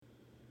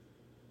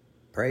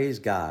Praise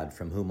God,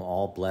 from whom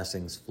all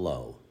blessings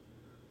flow.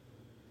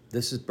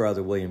 This is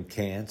Brother William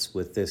Kantz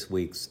with this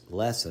week's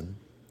lesson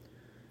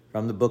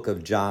from the book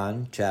of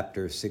John,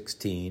 chapter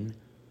 16,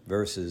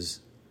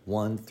 verses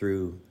 1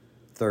 through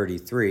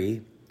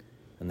 33.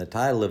 And the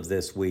title of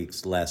this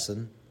week's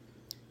lesson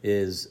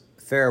is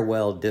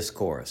Farewell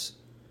Discourse.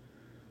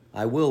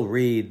 I will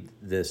read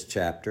this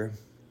chapter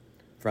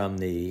from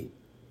the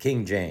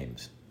King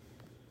James.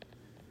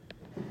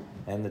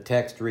 And the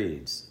text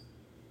reads,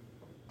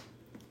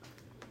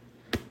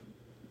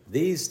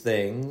 These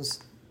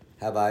things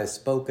have I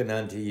spoken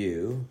unto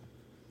you,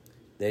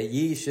 that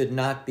ye should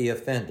not be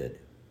offended.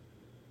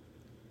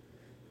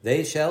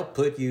 They shall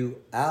put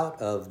you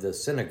out of the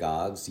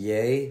synagogues,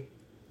 yea,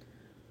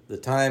 the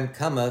time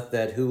cometh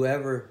that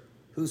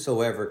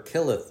whosoever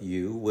killeth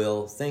you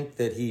will think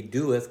that he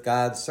doeth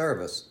God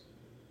service.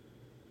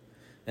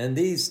 And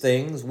these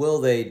things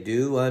will they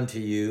do unto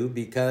you,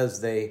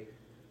 because they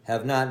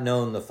have not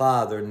known the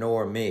Father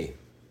nor me.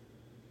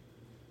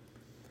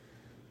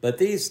 But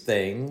these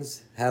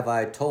things have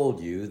I told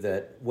you,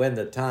 that when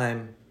the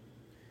time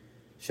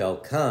shall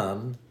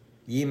come,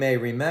 ye may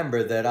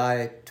remember that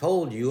I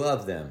told you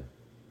of them.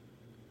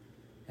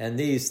 And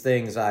these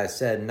things I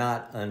said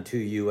not unto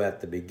you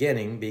at the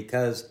beginning,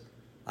 because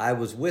I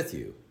was with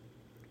you.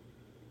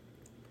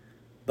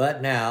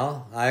 But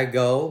now I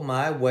go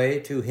my way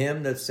to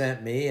him that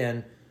sent me,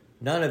 and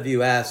none of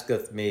you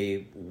asketh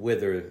me,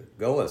 Whither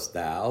goest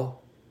thou?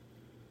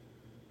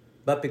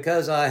 But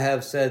because I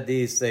have said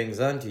these things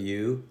unto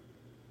you,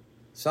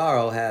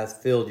 sorrow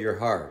hath filled your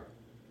heart.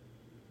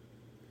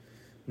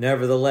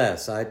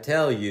 Nevertheless, I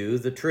tell you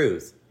the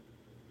truth.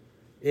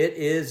 It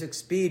is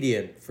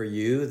expedient for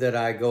you that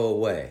I go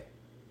away.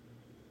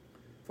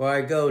 For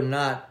I go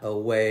not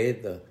away,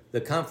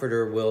 the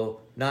Comforter will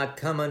not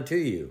come unto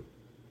you.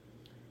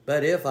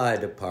 But if I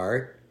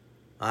depart,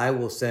 I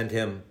will send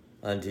him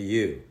unto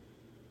you.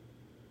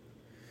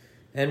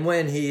 And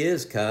when he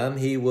is come,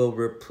 he will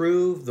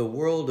reprove the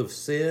world of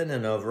sin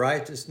and of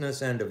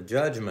righteousness and of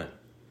judgment.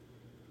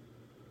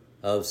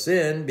 Of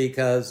sin,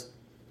 because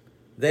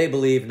they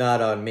believe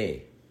not on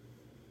me.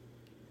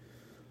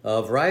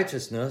 Of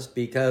righteousness,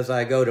 because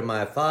I go to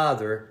my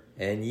Father,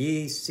 and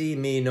ye see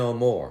me no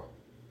more.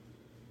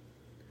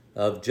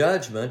 Of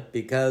judgment,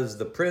 because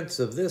the prince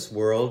of this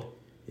world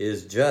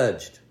is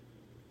judged.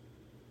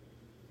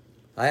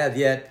 I have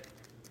yet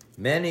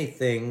many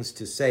things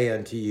to say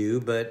unto you,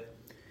 but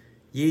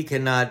ye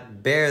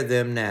cannot bear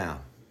them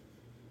now.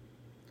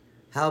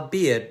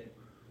 Howbeit,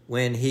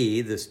 when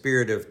he, the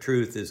Spirit of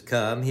truth, is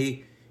come,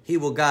 he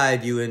will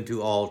guide you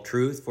into all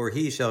truth, for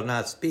he shall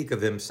not speak of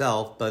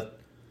himself, but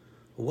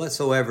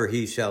whatsoever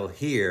he shall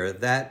hear,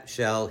 that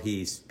shall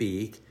he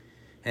speak,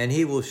 and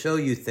he will show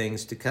you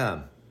things to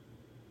come.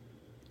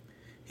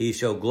 He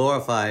shall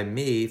glorify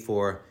me,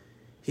 for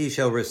he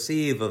shall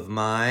receive of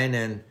mine,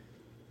 and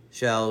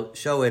shall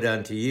show it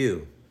unto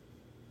you.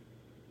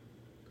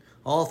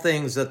 All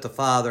things that the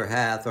Father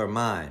hath are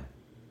mine.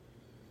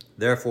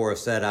 Therefore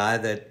said I,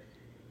 that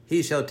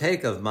he shall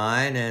take of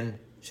mine, and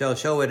shall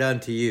show it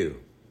unto you.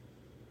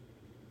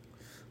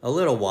 A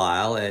little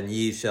while, and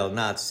ye shall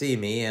not see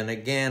me, and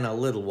again a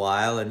little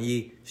while, and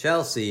ye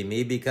shall see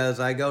me, because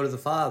I go to the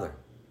Father.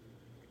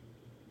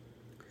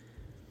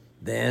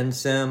 Then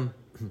said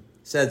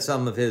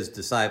some of his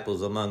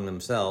disciples among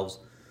themselves,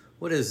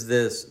 What is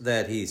this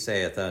that he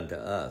saith unto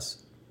us?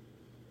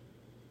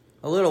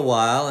 A little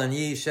while, and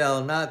ye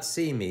shall not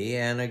see me,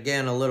 and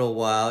again a little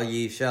while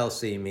ye shall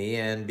see me,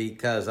 and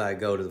because I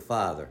go to the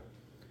Father.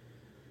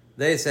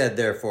 They said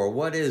therefore,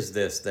 What is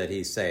this that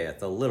he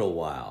saith, a little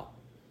while?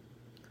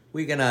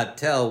 We cannot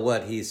tell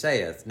what he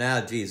saith. Now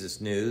Jesus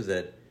knew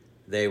that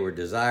they were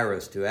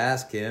desirous to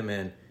ask him,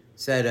 and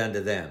said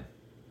unto them,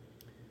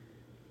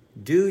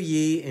 Do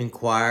ye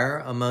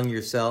inquire among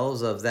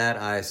yourselves of that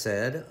I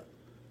said,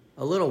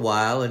 A little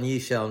while, and ye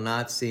shall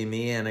not see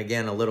me, and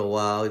again a little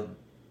while,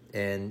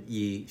 and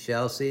ye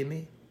shall see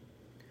me?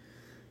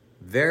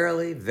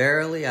 Verily,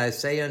 verily, I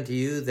say unto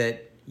you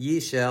that ye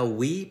shall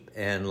weep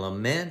and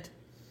lament,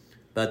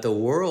 but the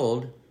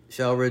world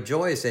shall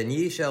rejoice, and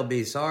ye shall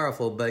be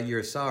sorrowful, but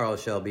your sorrow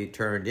shall be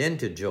turned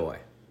into joy.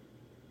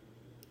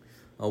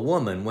 A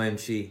woman, when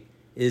she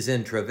is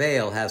in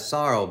travail, hath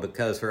sorrow,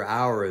 because her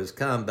hour is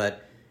come,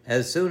 but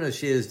as soon as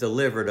she is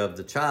delivered of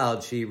the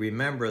child, she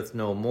remembereth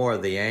no more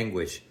the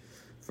anguish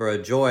for a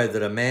joy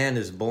that a man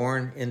is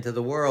born into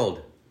the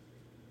world.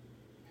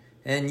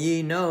 And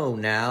ye know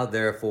now,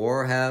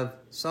 therefore, have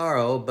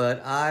sorrow,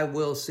 but I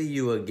will see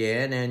you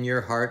again, and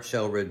your heart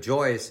shall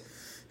rejoice,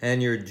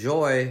 and your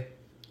joy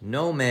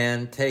no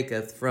man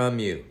taketh from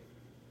you.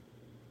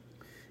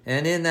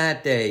 And in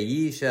that day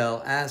ye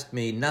shall ask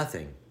me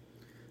nothing.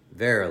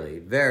 Verily,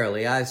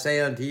 verily, I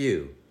say unto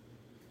you,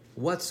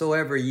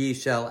 whatsoever ye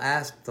shall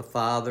ask the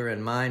Father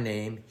in my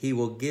name, he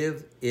will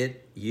give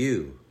it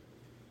you.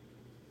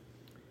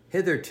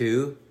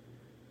 Hitherto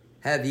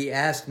have ye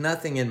asked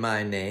nothing in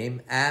my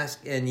name.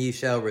 Ask, and ye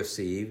shall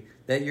receive,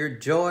 that your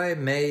joy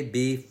may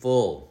be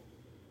full.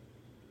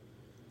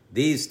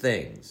 These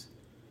things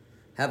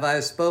have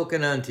I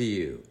spoken unto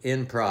you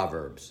in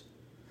Proverbs.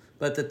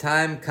 But the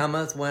time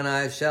cometh when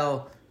I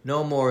shall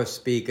no more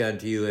speak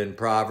unto you in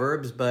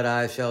Proverbs, but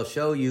I shall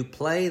show you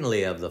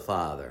plainly of the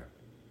Father.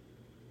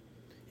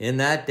 In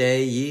that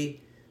day ye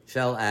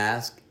shall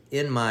ask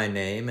in my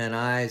name, and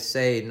I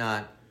say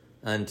not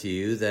unto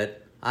you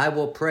that I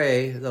will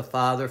pray the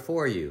Father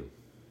for you.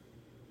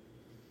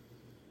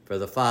 For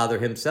the Father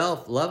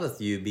himself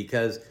loveth you,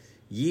 because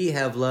ye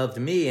have loved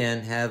me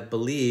and have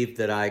believed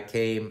that I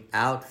came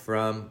out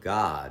from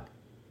God.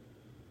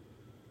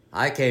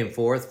 I came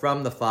forth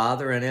from the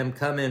Father and am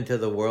come into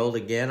the world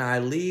again. I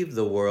leave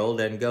the world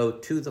and go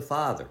to the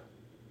Father.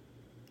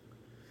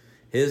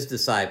 His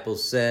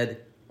disciples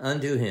said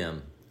unto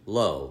him,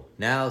 Lo,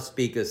 now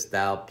speakest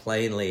thou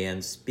plainly,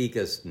 and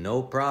speakest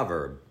no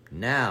proverb.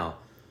 Now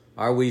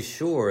are we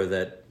sure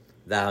that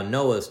thou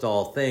knowest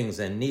all things,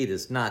 and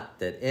needest not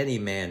that any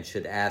man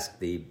should ask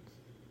thee.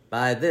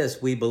 By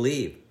this we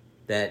believe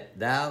that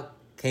thou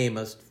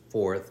camest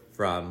forth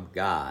from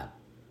God.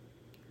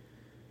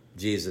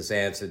 Jesus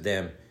answered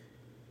them,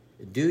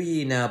 Do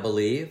ye now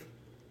believe?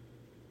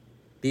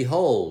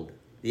 Behold,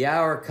 the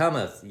hour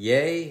cometh,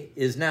 yea,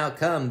 is now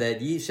come,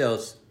 that ye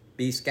shall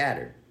be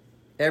scattered,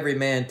 every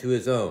man to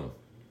his own,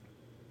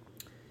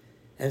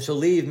 and shall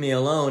leave me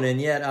alone,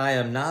 and yet I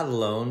am not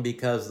alone,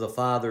 because the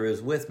Father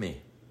is with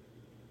me.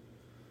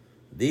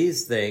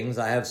 These things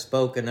I have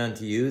spoken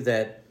unto you,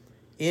 that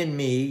in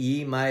me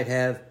ye might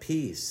have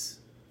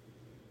peace.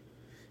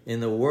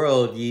 In the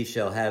world ye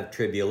shall have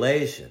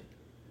tribulation,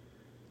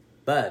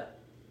 but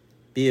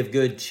be of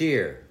good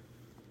cheer.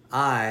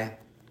 I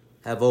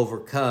have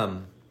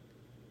overcome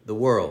the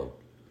world.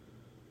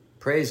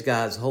 Praise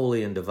God's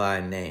holy and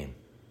divine name.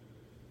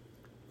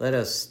 Let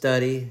us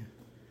study,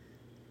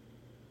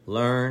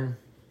 learn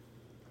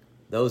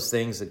those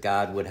things that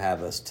God would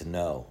have us to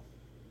know.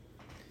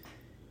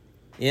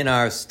 In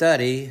our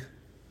study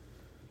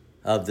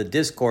of the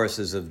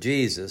discourses of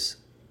Jesus,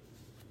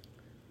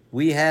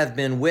 we have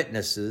been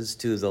witnesses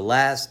to the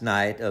last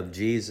night of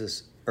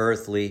Jesus'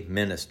 earthly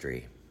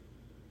ministry.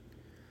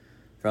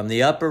 From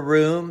the upper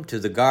room to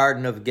the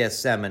Garden of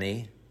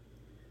Gethsemane,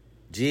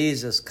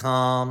 Jesus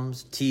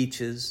calms,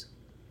 teaches,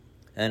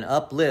 and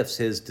uplifts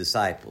his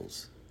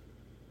disciples.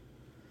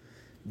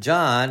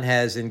 John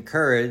has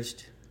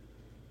encouraged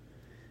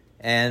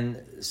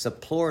and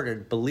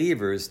supported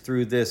believers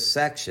through this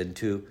section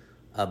to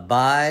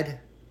abide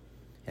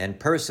and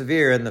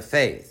persevere in the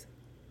faith.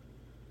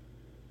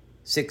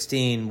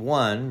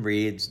 16:1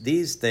 reads,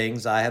 These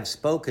things I have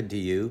spoken to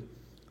you,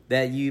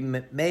 that you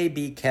may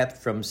be kept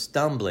from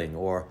stumbling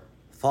or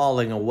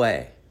falling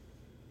away.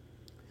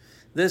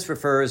 This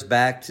refers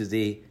back to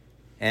the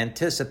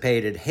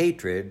anticipated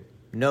hatred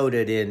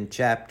noted in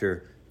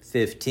chapter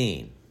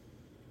 15.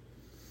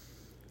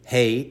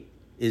 Hate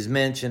is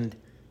mentioned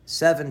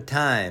 7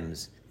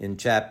 times in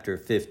chapter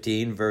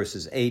 15,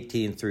 verses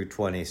 18 through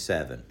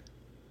 27.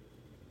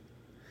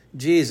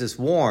 Jesus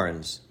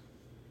warns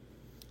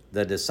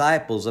the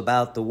disciples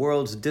about the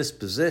world's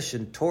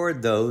disposition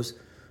toward those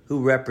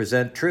who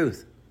represent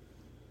truth.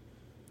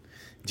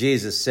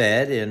 Jesus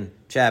said in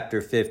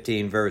chapter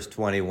 15, verse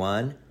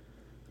 21,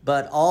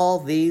 But all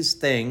these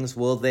things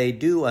will they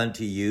do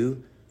unto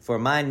you for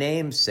my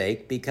name's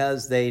sake,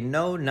 because they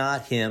know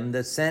not him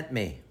that sent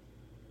me.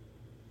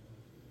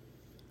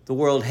 The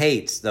world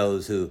hates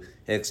those who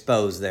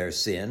expose their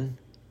sin.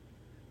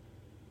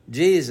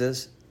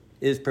 Jesus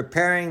is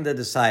preparing the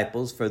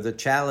disciples for the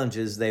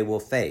challenges they will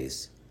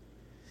face,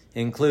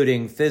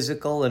 including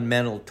physical and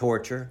mental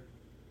torture,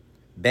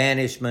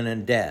 banishment,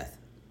 and death.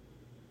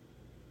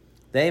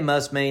 They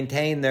must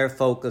maintain their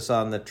focus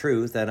on the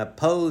truth and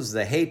oppose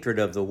the hatred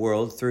of the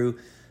world through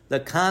the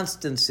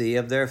constancy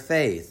of their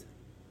faith.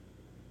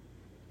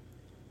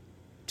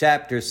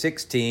 Chapter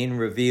 16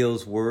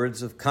 reveals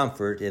words of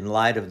comfort in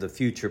light of the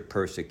future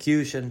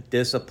persecution,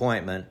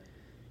 disappointment,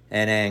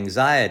 and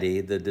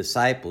anxiety the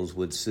disciples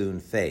would soon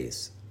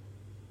face.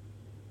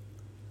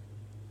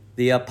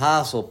 The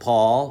Apostle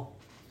Paul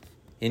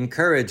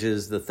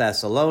encourages the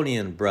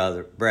Thessalonian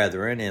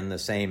brethren in the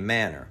same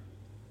manner.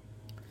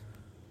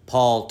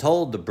 Paul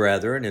told the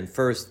brethren in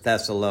 1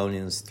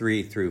 Thessalonians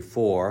 3 through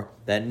 4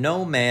 that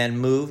no man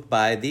moved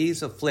by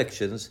these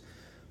afflictions,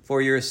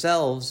 for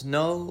yourselves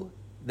know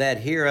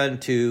that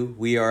hereunto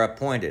we are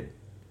appointed.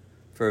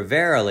 For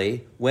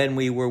verily, when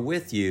we were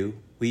with you,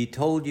 we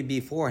told you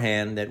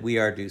beforehand that we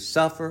are to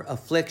suffer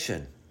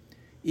affliction,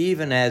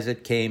 even as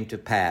it came to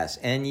pass,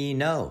 and ye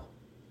know.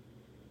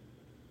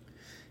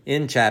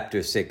 In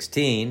chapter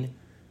 16,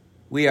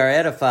 we are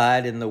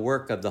edified in the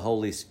work of the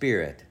Holy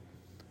Spirit,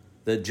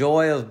 the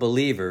joy of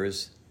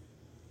believers,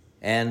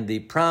 and the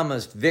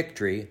promised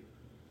victory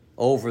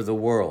over the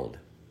world.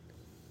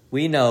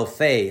 We know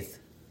faith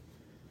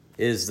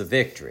is the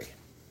victory.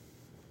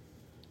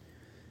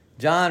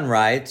 John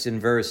writes in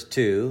verse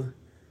 2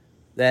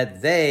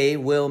 that they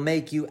will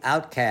make you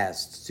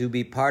outcasts to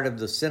be part of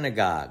the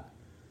synagogue,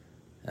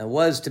 and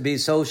was to be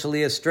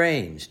socially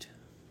estranged.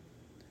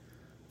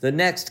 The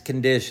next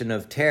condition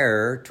of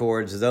terror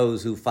towards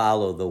those who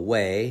follow the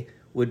way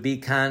would be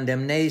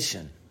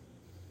condemnation.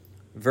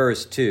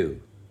 Verse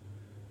 2,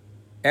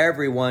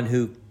 everyone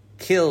who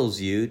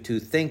kills you to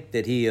think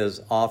that he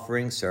is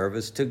offering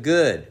service to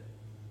good.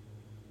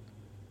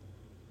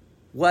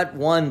 What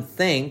one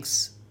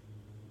thinks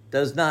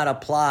does not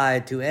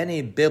apply to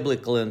any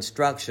biblical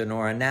instruction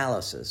or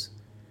analysis.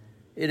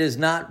 It is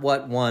not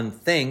what one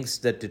thinks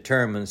that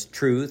determines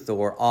truth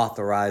or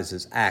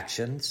authorizes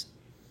actions.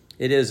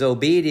 It is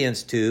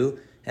obedience to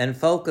and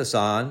focus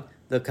on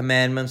the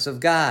commandments of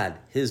God.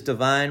 His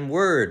divine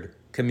word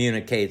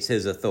communicates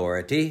his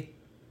authority.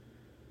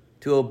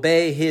 To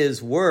obey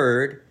his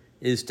word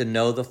is to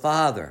know the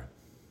Father.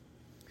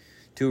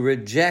 To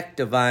reject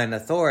divine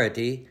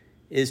authority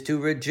is to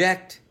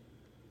reject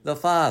the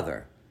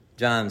Father.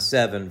 John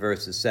 7,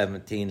 verses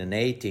 17 and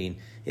 18.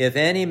 If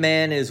any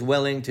man is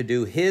willing to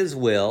do his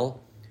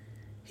will,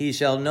 he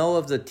shall know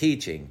of the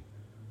teaching,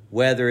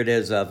 whether it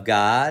is of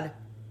God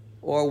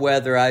or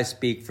whether I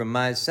speak from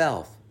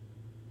myself.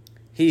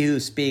 He who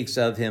speaks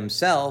of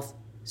himself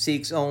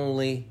seeks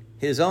only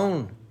his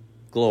own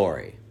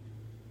glory.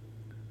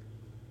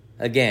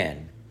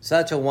 Again,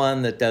 such a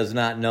one that does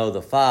not know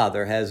the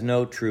Father has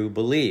no true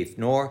belief,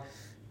 nor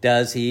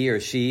does he or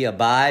she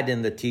abide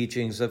in the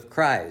teachings of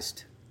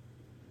Christ.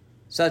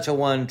 Such a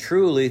one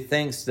truly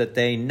thinks that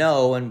they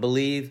know and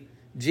believe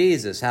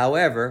Jesus.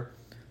 However,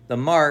 the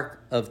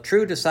mark of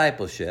true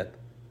discipleship,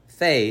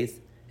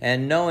 faith,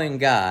 and knowing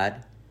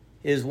God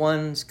is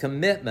one's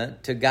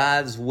commitment to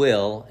God's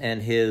will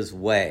and his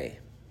way.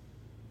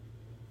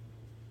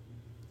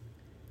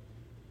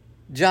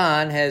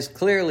 John has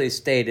clearly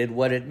stated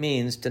what it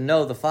means to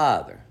know the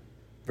Father.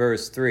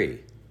 Verse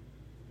 3.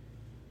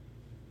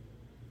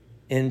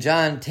 In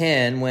John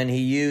 10, when he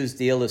used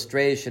the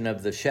illustration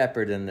of the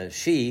shepherd and the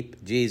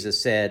sheep,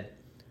 Jesus said,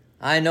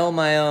 I know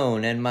my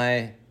own, and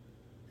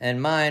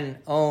mine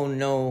own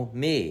know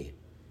me.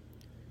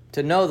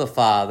 To know the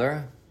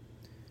Father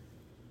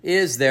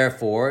is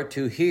therefore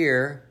to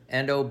hear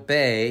and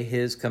obey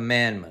his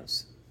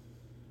commandments.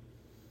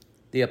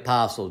 The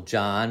Apostle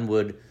John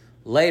would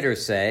later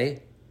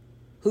say,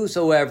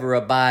 whosoever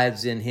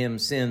abides in him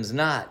sins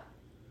not.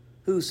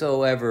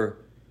 Whosoever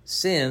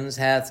sins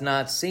hath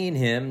not seen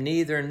him,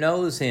 neither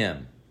knows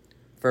him.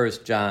 1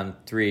 John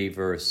 3,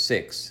 verse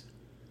 6.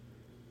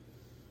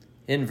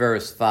 In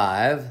verse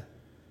 5,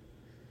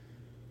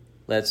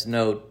 let's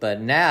note, but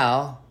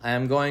now I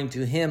am going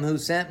to him who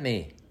sent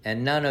me,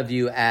 and none of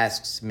you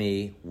asks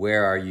me,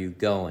 where are you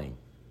going?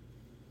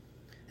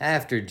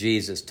 After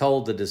Jesus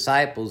told the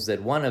disciples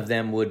that one of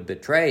them would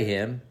betray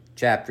him,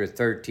 chapter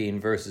 13,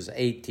 verses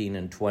 18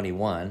 and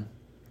 21,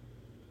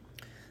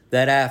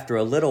 that after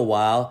a little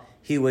while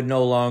he would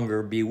no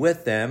longer be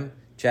with them,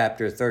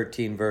 chapter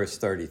 13, verse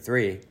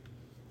 33,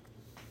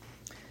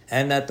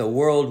 and that the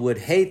world would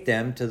hate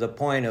them to the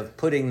point of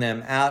putting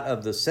them out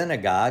of the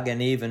synagogue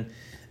and even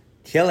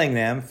killing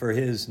them for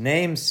his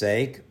name's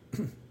sake,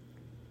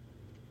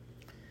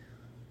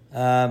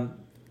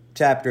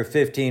 chapter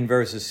 15,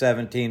 verses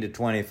 17 to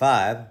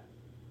 25,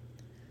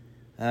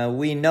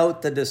 we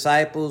note the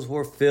disciples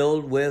were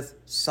filled with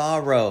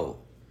sorrow,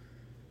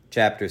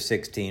 chapter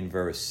 16,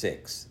 verse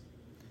 6.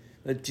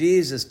 But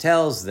Jesus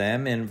tells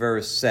them in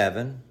verse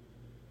 7,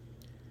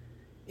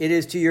 it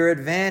is to your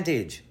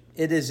advantage,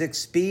 it is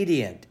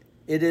expedient,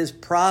 it is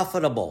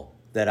profitable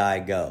that I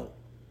go.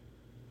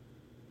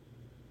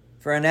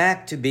 For an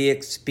act to be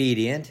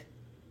expedient,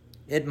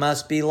 it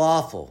must be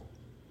lawful.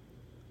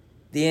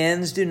 The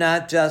ends do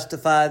not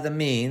justify the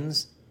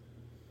means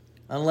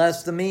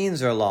unless the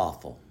means are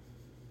lawful.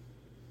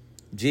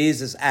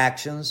 Jesus'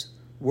 actions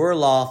were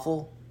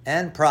lawful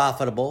and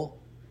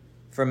profitable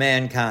for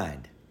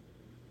mankind.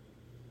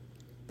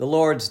 The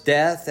Lord's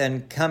death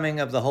and coming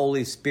of the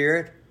Holy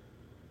Spirit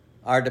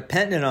are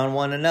dependent on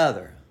one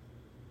another.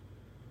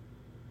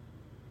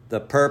 The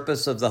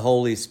purpose of the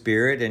Holy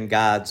Spirit in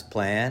God's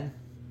plan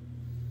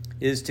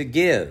is to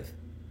give.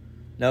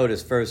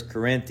 Notice 1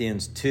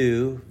 Corinthians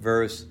 2,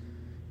 verse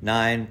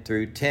 9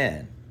 through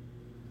 10.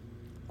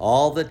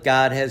 All that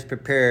God has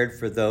prepared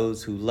for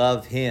those who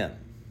love him.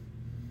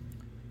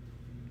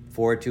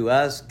 For to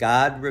us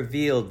God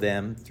revealed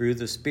them through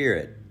the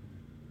Spirit.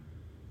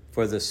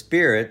 For the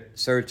Spirit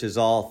searches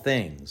all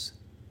things,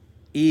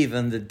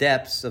 even the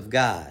depths of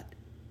God.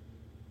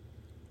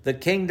 The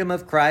kingdom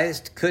of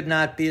Christ could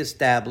not be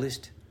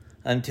established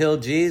until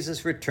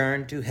Jesus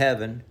returned to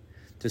heaven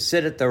to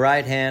sit at the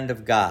right hand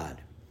of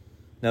God.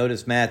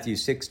 Notice Matthew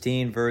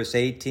 16, verse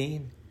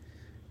 18,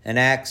 and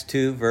Acts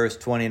 2, verse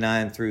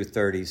 29 through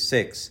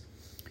 36.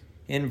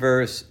 In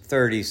verse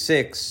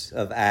 36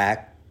 of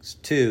Acts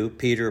 2,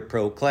 Peter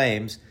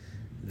proclaims,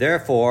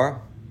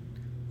 therefore,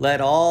 let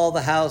all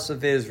the house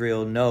of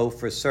Israel know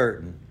for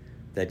certain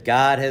that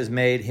God has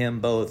made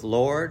him both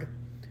Lord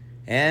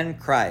and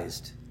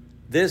Christ,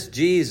 this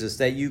Jesus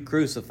that you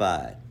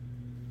crucified.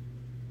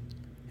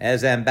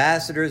 As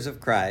ambassadors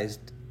of Christ,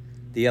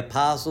 the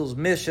apostles'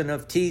 mission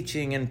of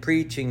teaching and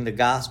preaching the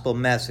gospel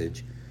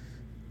message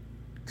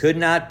could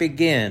not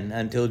begin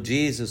until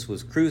Jesus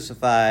was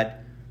crucified,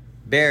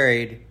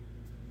 buried,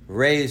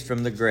 raised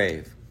from the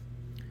grave.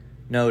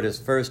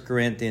 Notice 1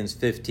 Corinthians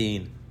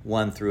 15,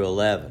 1 through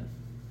 11.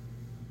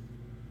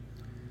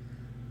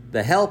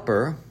 The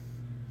Helper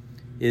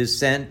is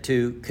sent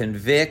to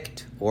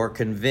convict or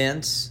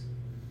convince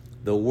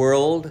the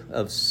world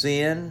of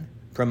sin,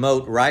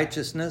 promote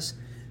righteousness,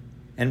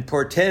 and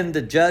portend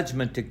the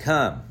judgment to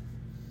come.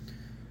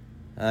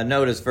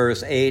 Notice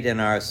verse 8 in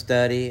our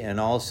study, and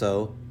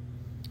also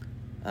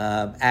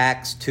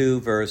Acts 2,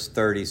 verse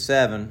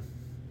 37.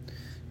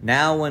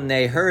 Now when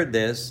they heard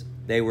this,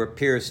 they were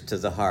pierced to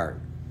the heart.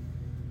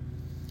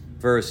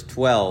 Verse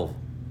 12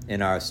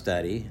 in our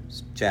study,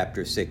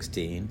 chapter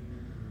 16.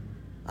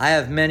 I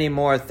have many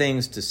more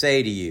things to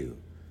say to you,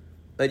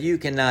 but you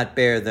cannot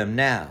bear them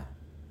now.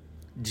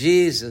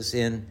 Jesus,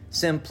 in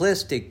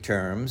simplistic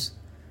terms,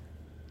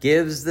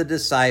 gives the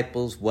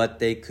disciples what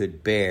they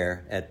could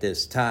bear at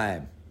this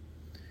time.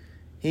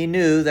 He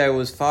knew there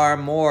was far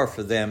more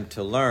for them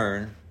to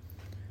learn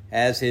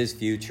as his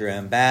future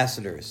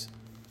ambassadors.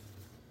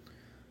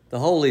 The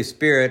Holy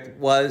Spirit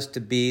was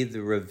to be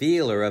the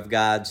revealer of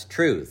God's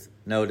truth.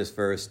 Notice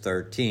verse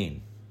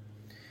 13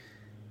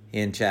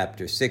 in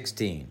chapter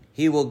 16.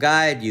 He will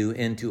guide you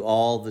into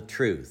all the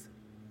truth.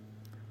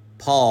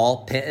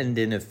 Paul penned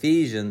in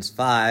Ephesians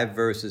 5,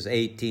 verses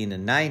 18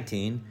 and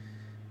 19,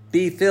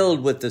 be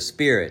filled with the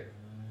Spirit,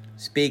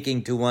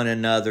 speaking to one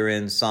another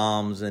in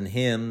psalms and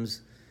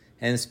hymns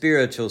and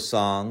spiritual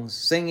songs,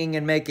 singing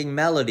and making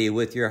melody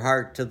with your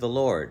heart to the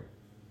Lord.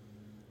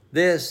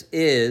 This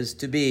is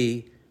to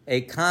be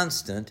a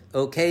constant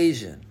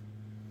occasion.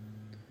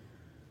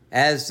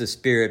 As the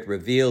Spirit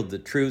revealed the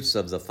truths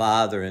of the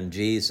Father and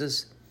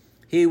Jesus,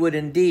 he would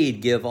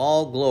indeed give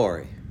all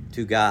glory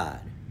to God.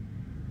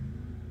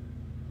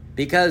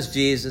 Because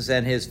Jesus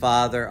and his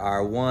Father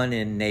are one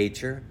in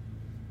nature,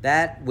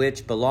 that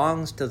which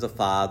belongs to the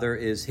Father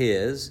is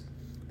his,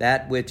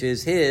 that which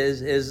is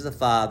his is the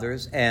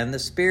Father's and the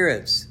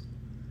Spirit's.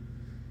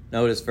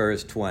 Notice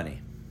verse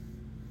 20.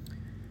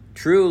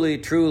 Truly,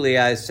 truly,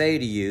 I say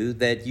to you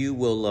that you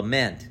will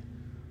lament,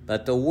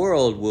 but the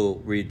world will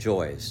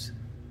rejoice.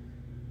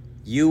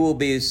 You will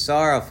be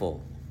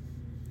sorrowful,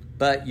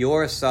 but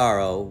your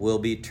sorrow will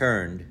be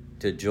turned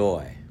to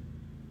joy.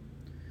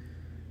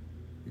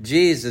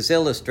 Jesus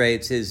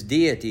illustrates his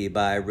deity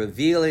by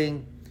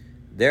revealing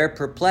their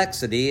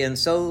perplexity and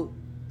so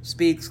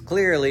speaks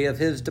clearly of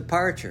his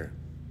departure.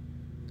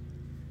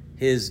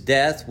 His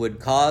death would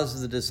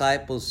cause the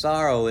disciples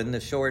sorrow in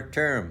the short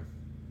term.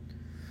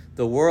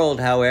 The world,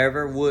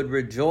 however, would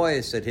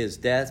rejoice at his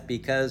death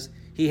because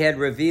he had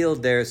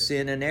revealed their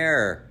sin and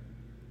error.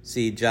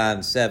 See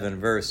John 7,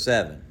 verse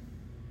 7.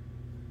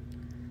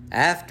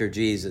 After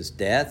Jesus'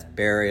 death,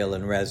 burial,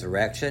 and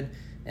resurrection,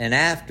 and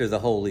after the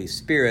Holy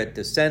Spirit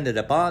descended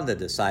upon the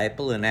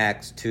disciple in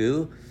Acts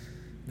 2,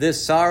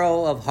 this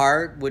sorrow of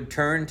heart would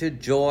turn to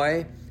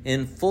joy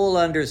in full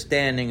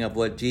understanding of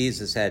what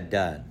Jesus had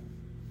done.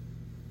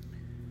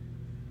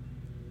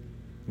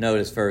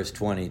 Notice verse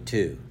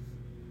 22.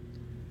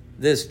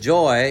 This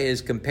joy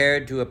is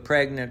compared to a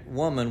pregnant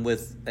woman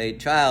with a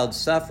child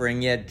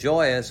suffering, yet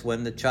joyous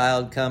when the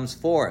child comes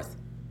forth.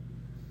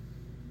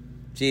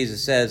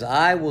 Jesus says,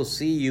 I will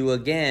see you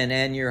again,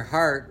 and your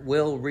heart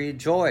will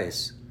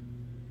rejoice.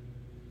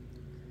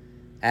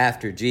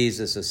 After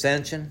Jesus'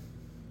 ascension,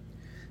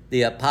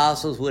 the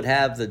apostles would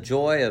have the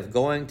joy of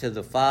going to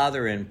the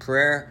Father in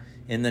prayer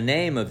in the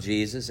name of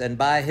Jesus and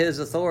by his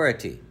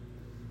authority.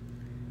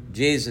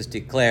 Jesus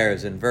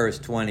declares in verse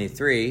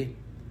 23,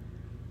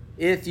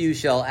 if you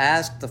shall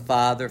ask the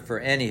Father for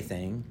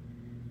anything,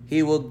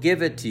 he will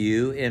give it to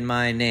you in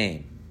my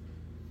name.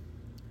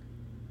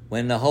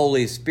 When the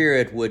Holy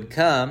Spirit would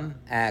come,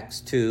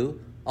 Acts 2,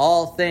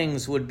 all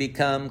things would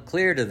become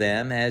clear to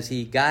them as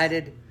he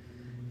guided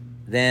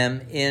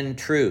them in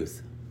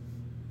truth.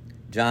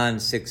 John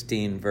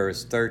 16,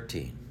 verse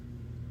 13.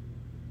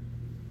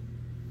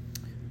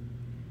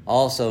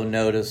 Also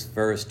notice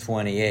verse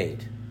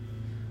 28.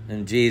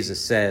 And Jesus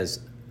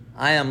says,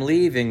 I am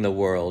leaving the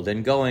world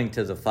and going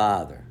to the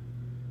Father.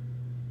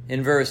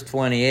 In verse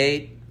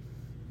 28,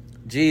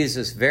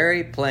 Jesus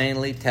very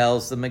plainly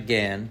tells them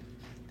again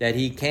that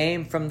he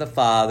came from the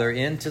Father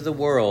into the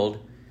world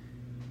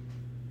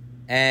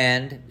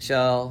and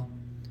shall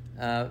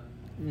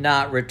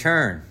not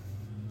return.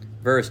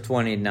 Verse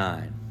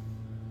 29.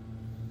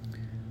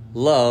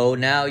 Lo,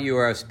 now you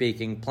are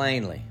speaking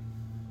plainly.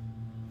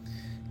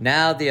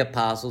 Now the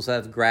apostles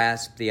have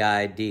grasped the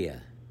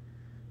idea.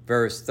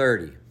 Verse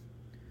 30.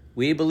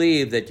 We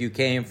believe that you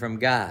came from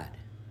God.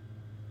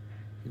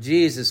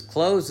 Jesus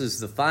closes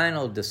the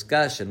final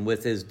discussion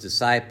with his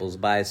disciples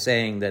by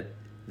saying that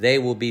they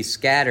will be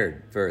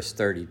scattered, verse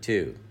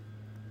 32.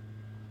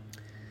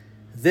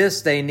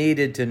 This they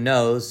needed to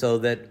know so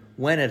that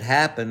when it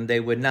happened, they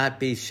would not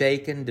be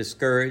shaken,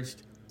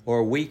 discouraged,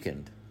 or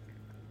weakened.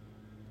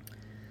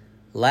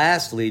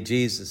 Lastly,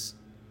 Jesus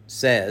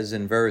says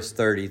in verse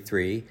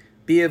 33,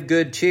 be of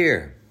good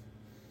cheer.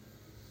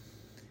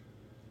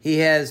 He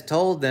has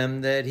told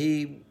them that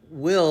he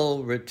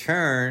will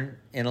return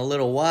in a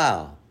little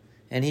while.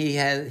 And he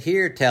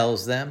here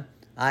tells them,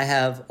 I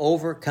have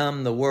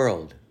overcome the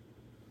world.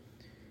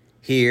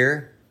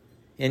 Here,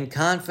 In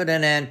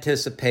confident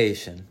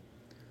anticipation,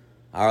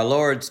 our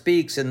Lord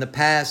speaks in the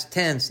past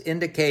tense,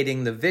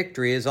 indicating the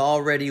victory is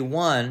already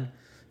won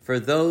for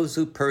those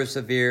who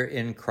persevere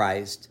in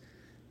Christ.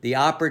 The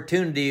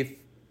opportunity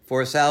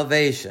for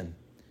salvation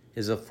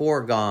is a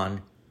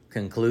foregone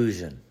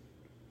conclusion.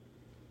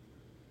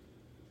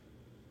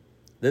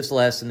 This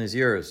lesson is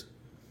yours.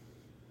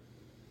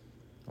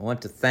 I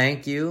want to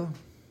thank you,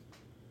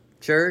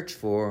 church,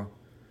 for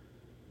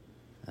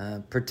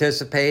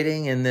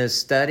participating in this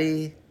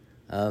study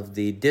of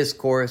the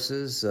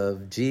discourses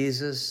of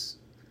Jesus,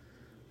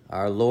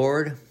 our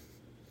Lord,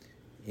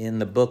 in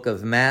the book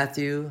of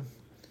Matthew,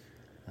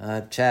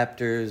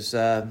 chapters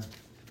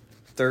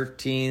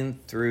 13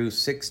 through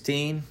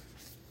 16.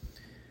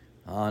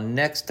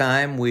 Next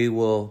time we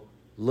will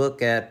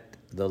look at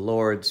the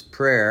Lord's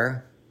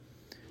Prayer,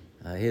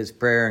 his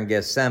prayer in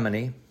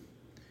Gethsemane,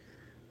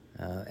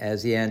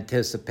 as he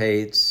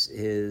anticipates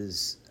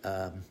his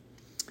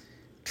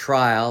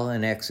trial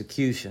and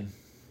execution,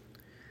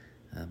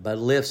 but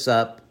lifts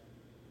up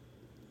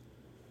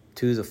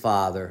to the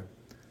Father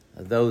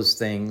those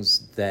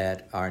things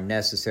that are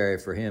necessary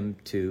for him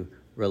to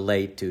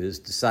relate to his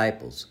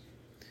disciples.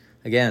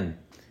 Again,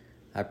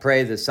 I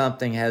pray that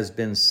something has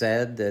been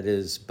said that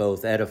is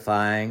both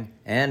edifying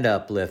and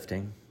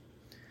uplifting.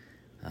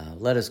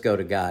 Let us go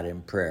to God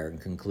in prayer in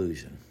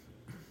conclusion.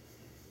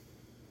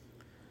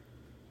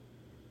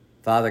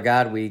 Father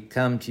God, we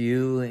come to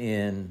you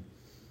in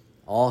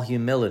all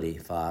humility,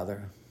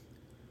 Father,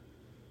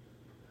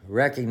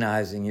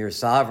 recognizing your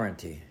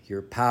sovereignty,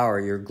 your power,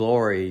 your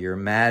glory, your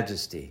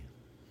majesty,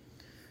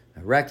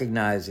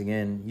 recognizing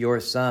in your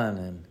Son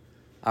and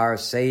our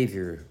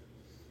Savior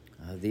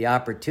the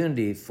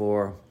opportunity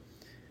for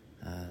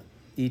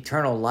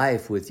eternal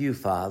life with you,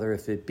 Father,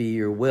 if it be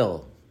your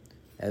will,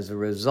 as a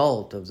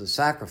result of the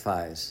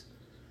sacrifice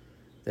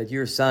that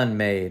your Son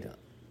made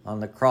on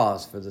the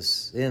cross for the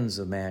sins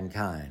of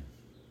mankind.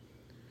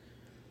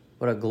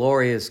 What a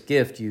glorious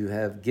gift you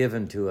have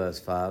given to us,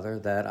 Father,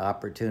 that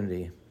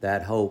opportunity,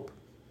 that hope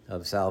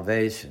of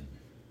salvation.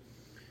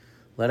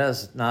 Let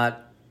us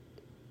not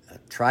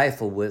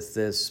trifle with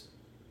this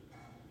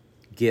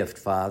gift,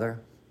 Father.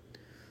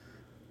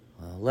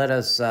 Let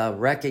us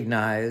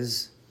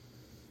recognize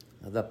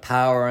the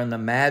power and the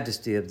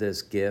majesty of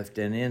this gift,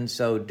 and in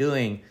so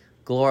doing,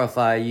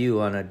 glorify you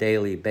on a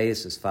daily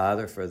basis,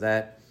 Father, for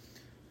that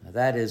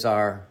is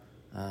our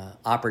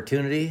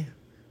opportunity,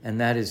 and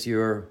that is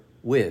your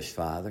wish,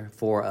 Father,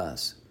 for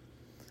us.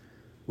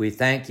 We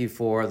thank you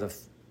for the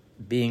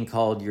being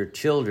called your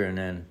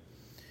children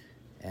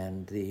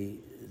and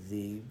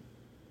the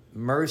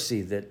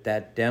mercy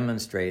that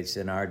demonstrates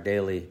in our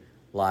daily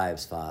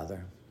lives,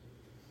 Father.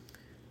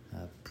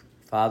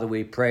 Father,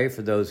 we pray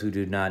for those who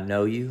do not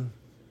know you.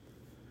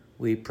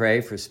 We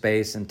pray for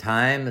space and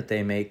time that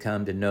they may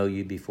come to know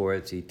you before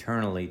it's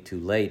eternally too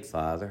late,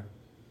 Father.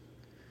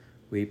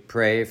 We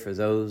pray for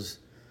those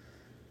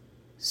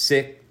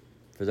sick,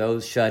 for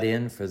those shut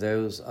in, for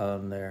those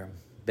on their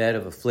bed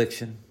of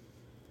affliction,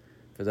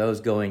 for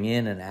those going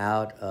in and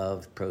out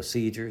of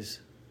procedures.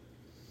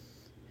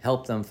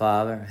 Help them,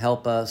 Father.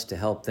 Help us to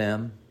help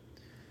them.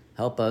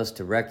 Help us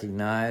to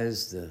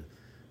recognize the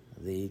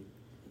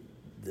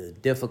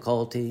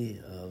difficulty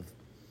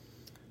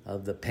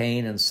of the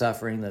pain and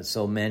suffering that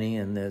so many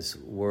in this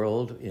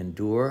world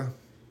endure.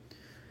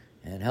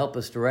 And help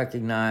us to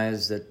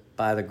recognize that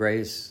by the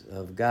grace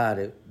of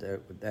God,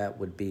 that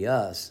would be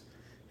us.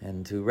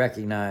 And to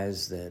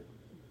recognize that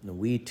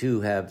we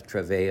too have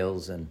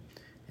travails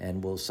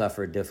and will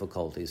suffer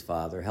difficulties,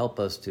 Father. Help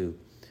us to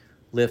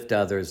lift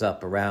others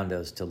up around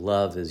us, to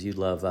love as you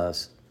love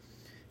us,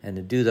 and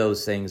to do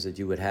those things that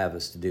you would have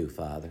us to do,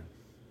 Father.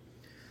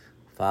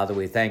 Father,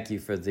 we thank you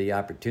for the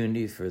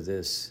opportunity for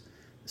this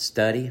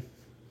study.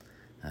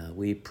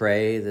 We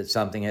pray that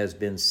something has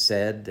been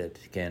said that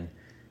can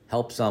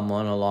help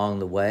someone along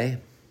the way.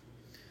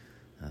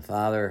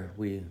 Father,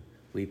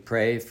 we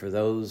pray for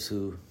those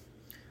who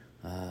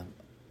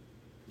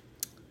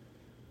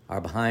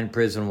are behind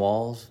prison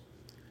walls,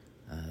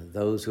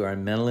 those who are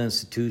in mental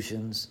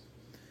institutions,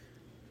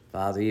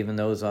 Father, even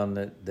those on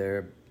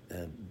their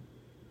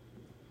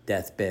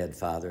deathbed,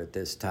 Father, at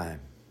this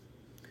time.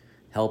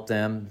 Help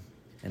them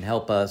and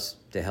help us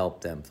to help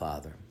them,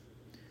 Father.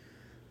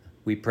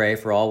 We pray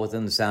for all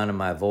within the sound of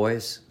my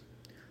voice.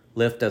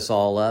 Lift us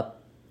all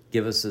up.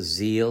 Give us the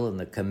zeal and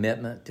the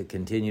commitment to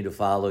continue to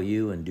follow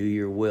you and do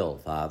your will,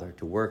 Father,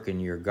 to work in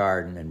your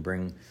garden and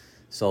bring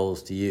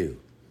souls to you.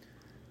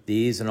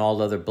 These and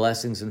all other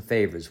blessings and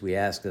favors we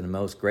ask in the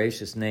most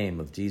gracious name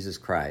of Jesus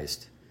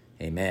Christ.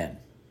 Amen.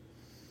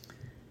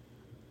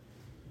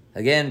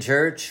 Again,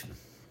 church,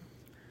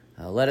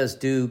 let us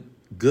do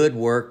good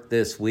work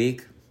this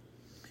week.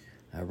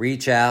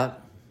 Reach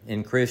out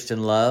in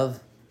Christian love,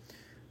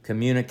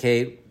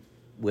 communicate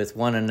with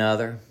one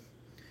another,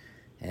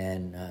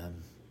 and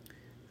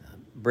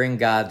bring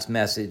God's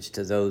message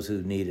to those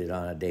who need it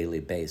on a daily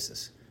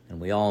basis. And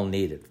we all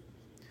need it.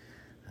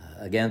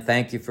 Again,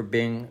 thank you for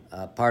being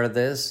a part of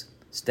this.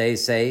 Stay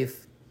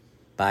safe.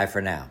 Bye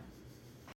for now.